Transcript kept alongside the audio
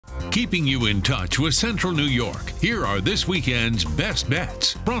Keeping you in touch with Central New York, here are this weekend's best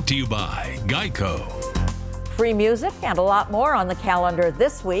bets, brought to you by Geico. Free music and a lot more on the calendar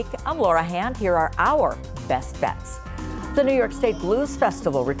this week. I'm Laura Hand. Here are our best bets. The New York State Blues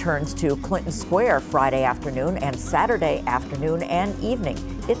Festival returns to Clinton Square Friday afternoon and Saturday afternoon and evening.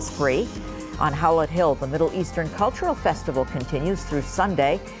 It's free. On Howlett Hill, the Middle Eastern Cultural Festival continues through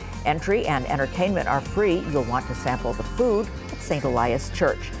Sunday. Entry and entertainment are free. You'll want to sample the food at St. Elias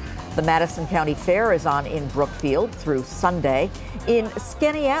Church. The Madison County Fair is on in Brookfield through Sunday. In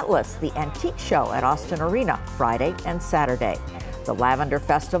Skaneateles, the Antique Show at Austin Arena Friday and Saturday. The Lavender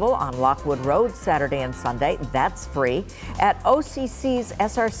Festival on Lockwood Road Saturday and Sunday, that's free. At OCC's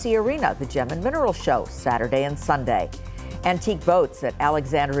SRC Arena, the Gem and Mineral Show Saturday and Sunday. Antique boats at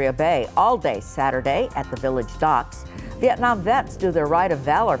Alexandria Bay all day Saturday at the Village Docks. Vietnam vets do their Ride of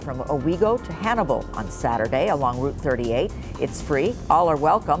Valor from Owego to Hannibal on Saturday along Route 38. It's free. All are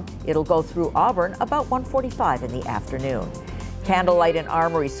welcome. It'll go through Auburn about 1:45 in the afternoon. Candlelight in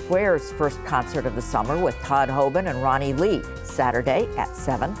Armory Square's first concert of the summer with Todd Hoban and Ronnie Lee, Saturday at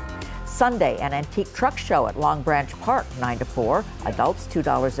 7. Sunday, an antique truck show at Long Branch Park, 9 to 4. Adults,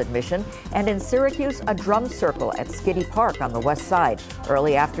 $2 admission. And in Syracuse, a drum circle at Skiddy Park on the west side.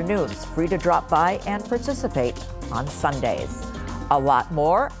 Early afternoons, free to drop by and participate on Sundays. A lot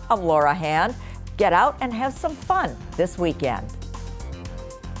more. I'm Laura Hand. Get out and have some fun this weekend.